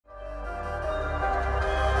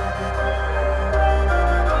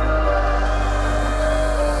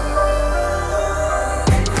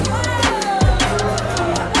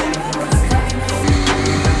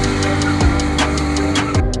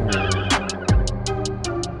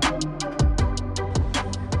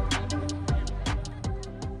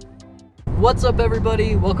What's up,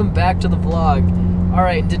 everybody? Welcome back to the vlog.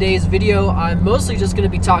 Alright, in today's video, I'm mostly just going to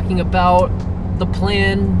be talking about the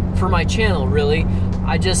plan for my channel, really.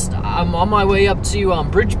 I'm on my way up to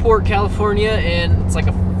Bridgeport, California, and it's like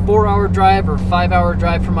a 4-hour drive or 5-hour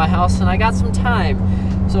drive from my house, and I got some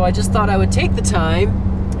time. So I just thought I would take the time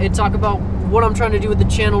and talk about what I'm trying to do with the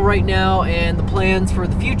channel right now and the plans for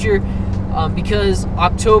the future, because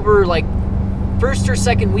October, like first or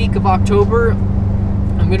second week of October,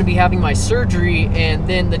 I'm going to be having my surgery, and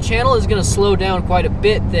then the channel is going to slow down quite a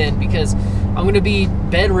bit then, because I'm going to be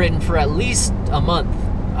bedridden for at least a month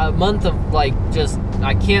of like just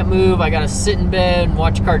I can't move. I got to sit in bed and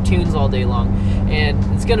watch cartoons all day long, and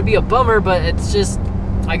it's going to be a bummer, but it's just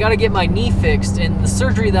I got to get my knee fixed. And the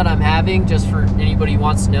surgery that I'm having, just for anybody who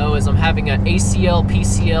wants to know, is I'm having an ACL,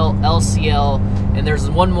 PCL, LCL, and there's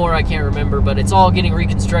one more I can't remember, but it's all getting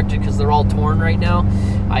reconstructed because they're all torn right now.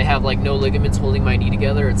 I have like no ligaments holding my knee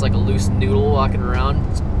together. It's like a loose noodle walking around.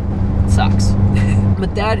 It sucks.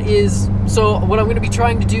 But that is, so what I'm going to be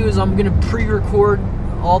trying to do is I'm going to pre-record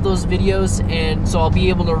all those videos, and so I'll be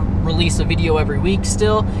able to release a video every week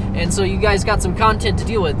still, and so you guys got some content to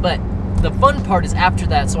deal with. But the fun part is after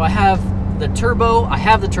that. So I have the turbo,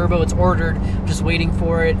 it's ordered, I'm just waiting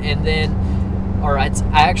for it, and then, I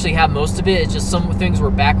actually have most of it. It's just some things were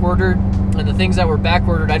back ordered, and the things that were back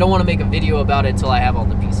ordered, I don't want to make a video about it until I have all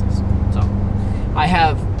the pieces.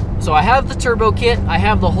 So I have the turbo kit, I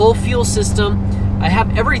have the whole fuel system, I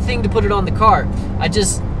have everything to put it on the car.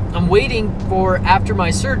 I'm waiting for after my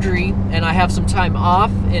surgery, and I have some time off,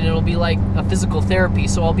 and it'll be like a physical therapy.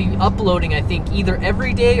 So I'll be uploading, I think, either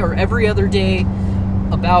every day or every other day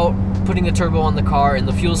about putting the turbo on the car and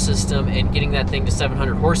the fuel system and getting that thing to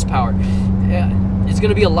 700 horsepower. It's going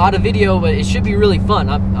to be a lot of video, but it should be really fun.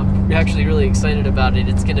 I'm actually really excited about it.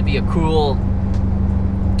 It's going to be a cool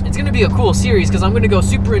series, because I'm going to go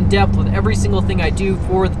super in depth with every single thing I do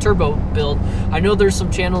for the turbo build. I know there's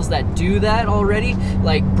some channels that do that already,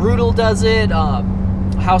 like Brutal does it,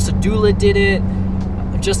 House of Dula did it,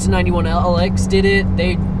 Justin 91LX did it.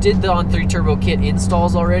 They did the On3 turbo kit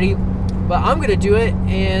installs already, but I'm going to do it,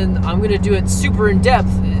 and I'm going to do it super in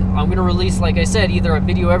depth. I'm going to release, like I said, either a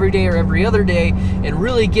video every day or every other day, and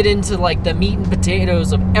really get into like the meat and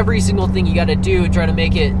potatoes of every single thing you got to do and try to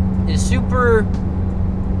make it as super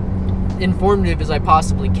informative as I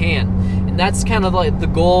possibly can. And that's kind of like the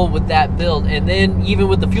goal with that build. And then even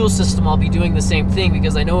with the fuel system, I'll be doing the same thing,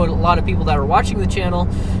 because I know a lot of people that are watching the channel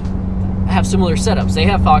have similar setups. They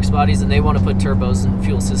have Fox bodies and they want to put turbos and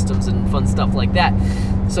fuel systems and fun stuff like that.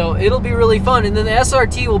 So it'll be really fun. And then the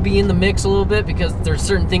SRT will be in the mix a little bit, because there's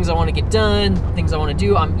certain things I want to get done, things I want to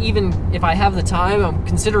do. Even if I have the time, I'm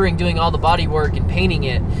considering doing all the body work and painting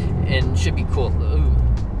it, and should be cool. Ooh,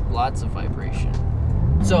 lots of vibration.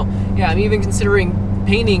 So yeah, I'm even considering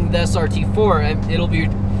painting the SRT4.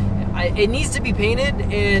 It needs to be painted,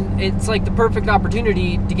 and it's like the perfect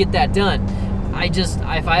opportunity to get that done.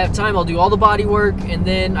 If I have time, I'll do all the body work, and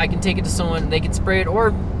then I can take it to someone and they can spray it,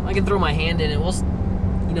 or I can throw my hand in it. We'll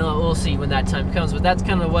see when that time comes, but that's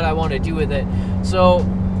kind of what I want to do with it. So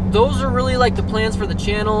those are really like the plans for the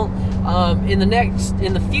channel. In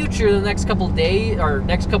the future, the next couple of days or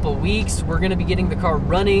next couple of weeks, we're going to be getting the car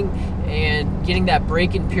running and getting that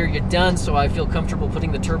break-in period done, so I feel comfortable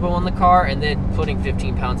putting the turbo on the car and then putting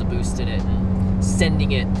 15 pounds of boost in it and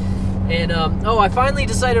sending it. And I finally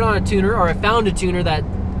decided on a tuner, or I found a tuner that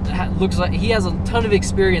looks like he has a ton of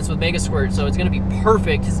experience with Megasquirt, so it's going to be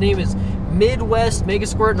perfect. His name is Midwest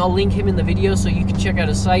Megasquirt, and I'll link him in the video so you can check out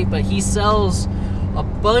his site. But he sells a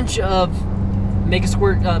bunch of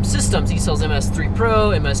Megasquirt systems. He sells MS3 Pro,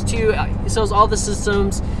 MS2, he sells all the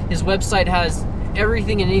systems. His website has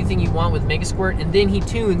everything and anything you want with Megasquirt, and then he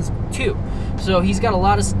tunes too. So he's got a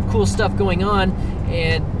lot of cool stuff going on,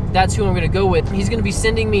 and that's who I'm going to go with. He's going to be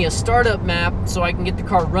sending me a startup map so I can get the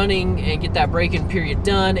car running and get that break-in period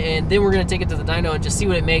done, and then we're going to take it to the dyno and just see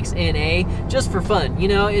what it makes in A, just for fun. You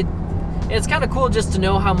know, it's kind of cool just to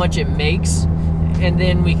know how much it makes, and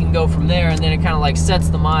then we can go from there, and then it kind of like sets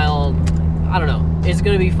the mile. I don't know. It's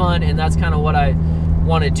going to be fun, and that's kind of what I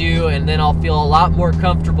want to do, and then I'll feel a lot more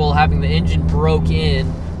comfortable having the engine broke in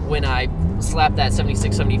when I slap that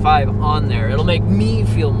 7675 on there. It'll make me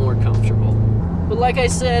feel more comfortable. But like I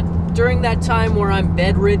said, during that time where I'm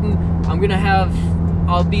bedridden,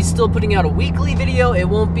 I'll be still putting out a weekly video. It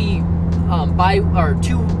won't be 2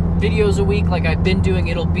 videos a week like I've been doing.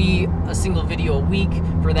 It'll be a single video a week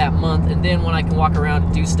for that month, and then when I can walk around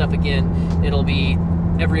and do stuff again, it'll be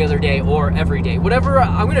every other day or every day. Whatever,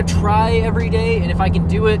 I'm going to try every day, and if I can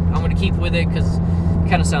do it, I'm going to keep with it, because it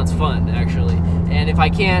kind of sounds fun, actually. And if I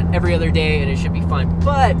can't, every other day, and it should be fine.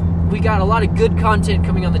 But we got a lot of good content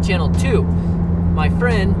coming on the channel too. My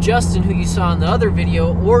friend Justin, who you saw in the other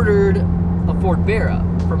video, ordered a Ford Barra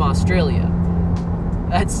from Australia.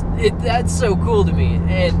 That's so cool to me,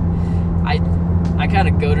 and I kind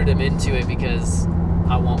of goaded him into it because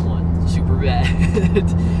I want one super bad.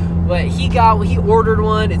 But he ordered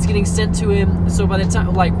one. It's getting sent to him. So by the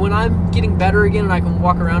time, like, when I'm getting better again and I can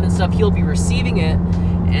walk around and stuff, he'll be receiving it,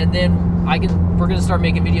 and then we're gonna start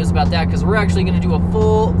making videos about that, because we're actually gonna do a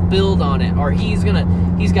full build on it. Or he's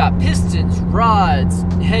got pistons, rods,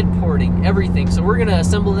 head porting, everything. So we're gonna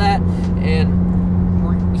assemble that, and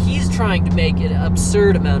he's trying to make an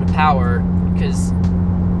absurd amount of power because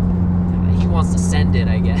he wants to send it,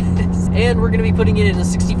 I guess. And we're gonna be putting it in a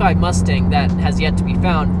 65 Mustang that has yet to be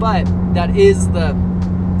found, but that is the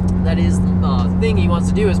thing he wants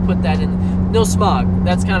to do, is put that in no smog.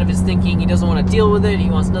 That's kind of his thinking. He doesn't want to deal with it. He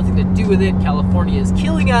wants nothing to do with it. California is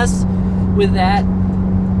killing us with that.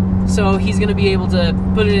 So he's going to be able to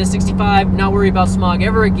put it in a 65, not worry about smog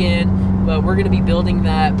ever again. But we're going to be building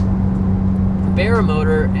that Barra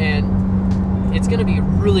motor, and it's going to be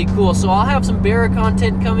really cool. So I'll have some Barra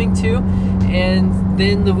content coming too, and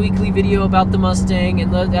then the weekly video about the Mustang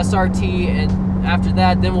and the SRT, and after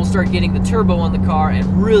that, then we'll start getting the turbo on the car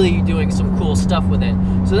and really doing some cool stuff with it.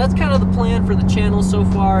 So that's kind of the plan for the channel so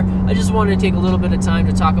far. I just wanted to take a little bit of time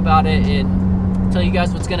to talk about it and tell you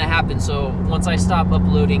guys what's gonna happen. So once I stop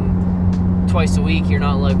uploading twice a week, you're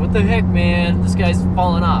not like, what the heck, man, this guy's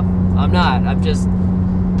falling off. I'm not.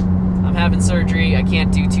 I'm having surgery. I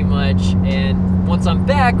can't do too much, and once I'm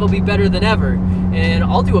back, I'll be better than ever, and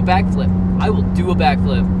I'll do a backflip. I will do a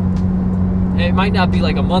backflip. It might not be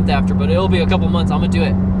like a month after, but it'll be a couple months. I'm gonna do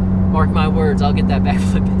it. Mark my words, I'll get that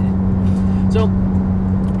backflip in. So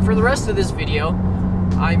for the rest of this video,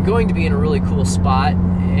 I'm going to be in a really cool spot,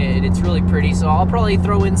 and it's really pretty. So I'll probably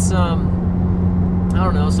throw in some, I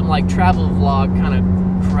don't know, some like travel vlog kind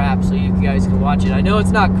of crap so you guys can watch it. I know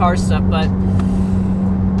it's not car stuff, but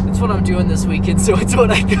it's what I'm doing this weekend, so it's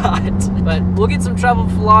what I got. But we'll get some travel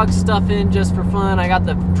vlog stuff in just for fun. I got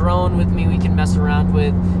the drone with me we can mess around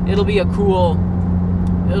with. It'll be a cool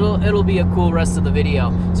rest of the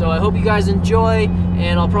video. So I hope you guys enjoy,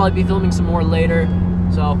 and I'll probably be filming some more later.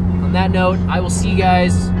 So on that note, I will see you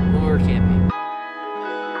guys when we're camping.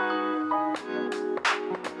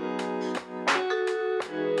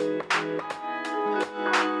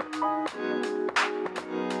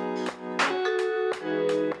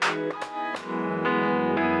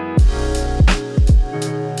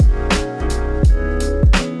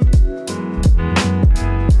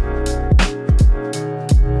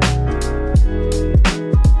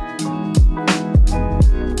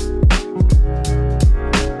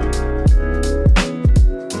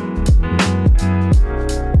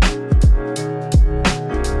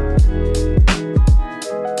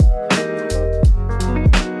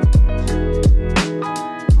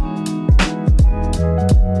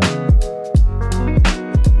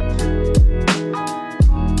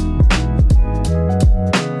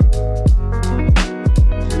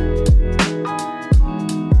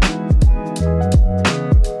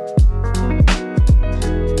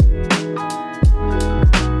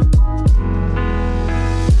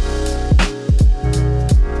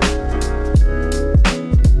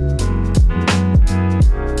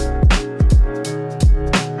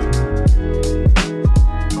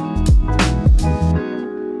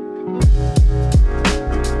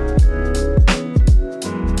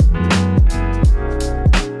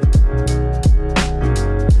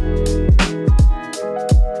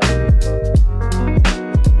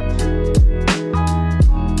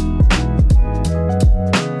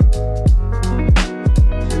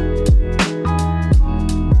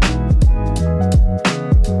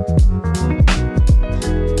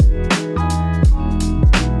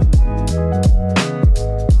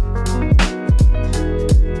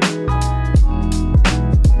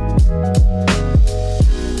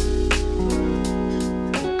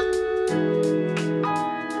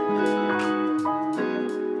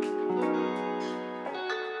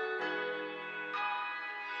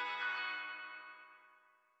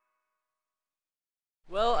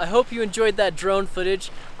 Well, I hope you enjoyed that drone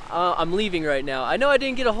footage. I'm leaving right now. I know I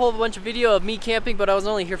didn't get a whole bunch of video of me camping, but I was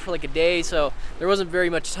only here for like a day, so there wasn't very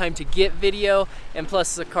much time to get video, and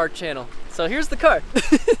plus it's a car channel. So here's the car.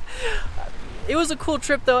 It was a cool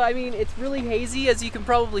trip though. I mean, it's really hazy, as you can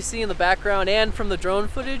probably see in the background and from the drone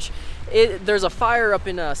footage. There's a fire up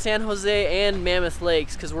in San Jose and Mammoth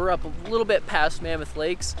Lakes, because we're up a little bit past Mammoth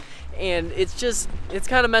Lakes, and it's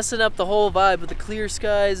kind of messing up the whole vibe with the clear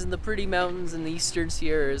skies and the pretty mountains and the eastern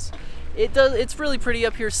Sierras. It's really pretty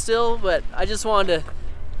up here still, but I just wanted to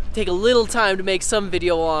take a little time to make some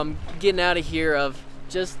video while I'm getting out of here of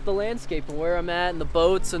just the landscape and where I'm at and the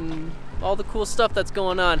boats and all the cool stuff that's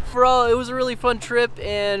going on. Overall, it was a really fun trip,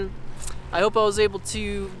 and I hope I was able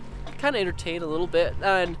to kind of entertain a little bit,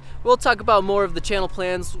 and we'll talk about more of the channel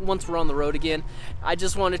plans once we're on the road again. I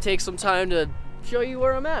just want to take some time to show you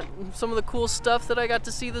where I'm at, some of the cool stuff that I got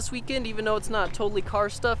to see this weekend. Even though it's not totally car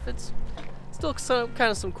stuff, it's still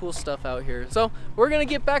kind of some cool stuff out here. So we're gonna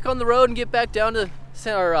get back on the road and get back down to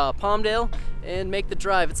Palmdale and make the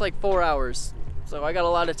drive. It's like 4 hours, so I got a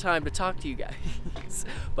lot of time to talk to you guys.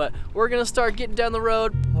 But we're gonna start getting down the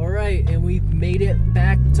road. All right, and we've made it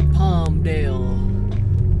back to Palmdale.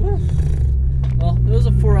 Well, it was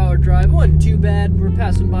a 4-hour drive. It wasn't too bad. We're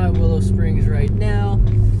passing by Willow Springs right now,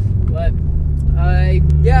 but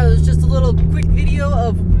yeah, it was just a little quick video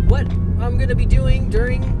of what I'm gonna be doing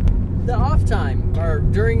during the off time, or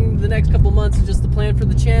during the next couple months. Just the plan for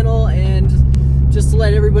the channel, and just to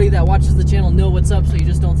let everybody that watches the channel know what's up, so you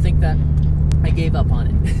just don't think that I gave up on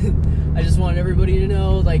it. I just want everybody to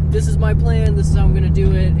know, like, this is my plan, this is how I'm gonna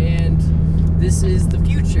do it, and this is the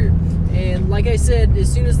future. And like I said,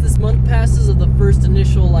 as soon as this month passes of the first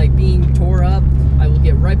initial like being tore up, I will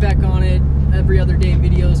get right back on it. Every other day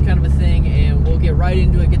videos kind of a thing, and we'll get right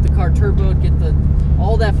into it, get the car turboed, get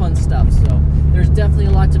all that fun stuff. So there's definitely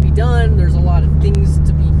a lot to be done, there's a lot of things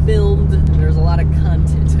to be filmed, and there's a lot of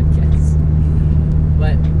content, I guess.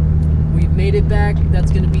 But we've made it back.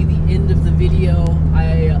 That's going to be the end of the video.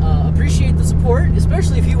 I appreciate the support,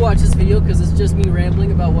 especially if you watch this video, because it's just me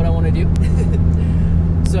rambling about what I want to do.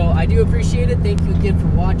 So I do appreciate it. Thank you again for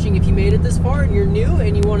watching. If you made it this far and you're new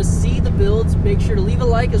and you want to see the builds, make sure to leave a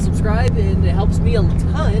like and subscribe, and it helps me a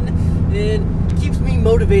ton and keeps me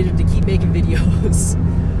motivated to keep making videos.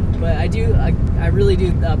 But I really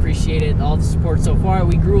do appreciate it, all the support so far.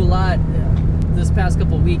 We grew a lot this past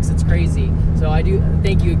couple weeks. It's crazy. So I do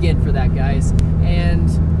thank you again for that, guys. And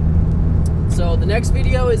so the next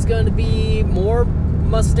video is going to be more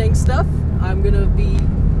Mustang stuff.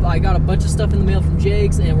 I got a bunch of stuff in the mail from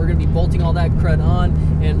Jake's, and we're going to be bolting all that crud on,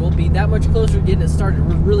 and we'll be that much closer to getting it started.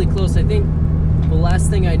 We're really close. I think the last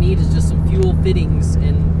thing I need is just some fuel fittings,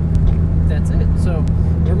 and that's it. So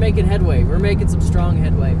we're making headway. We're making some strong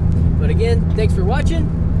headway. But again, thanks for watching,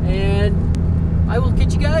 and I will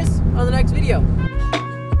catch you guys on the next video.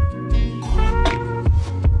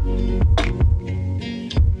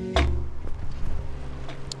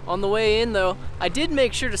 On the way in, though, I did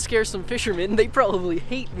make sure to scare some fishermen. They probably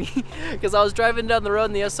hate me because I was driving down the road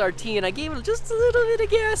in the SRT, and I gave it just a little bit of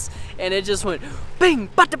gas, and it just went bang,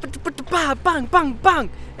 bang, bang, bang,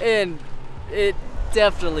 and it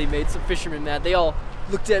definitely made some fishermen mad. They all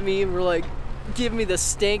looked at me and were like, giving me the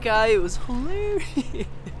stank eye. It was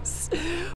hilarious.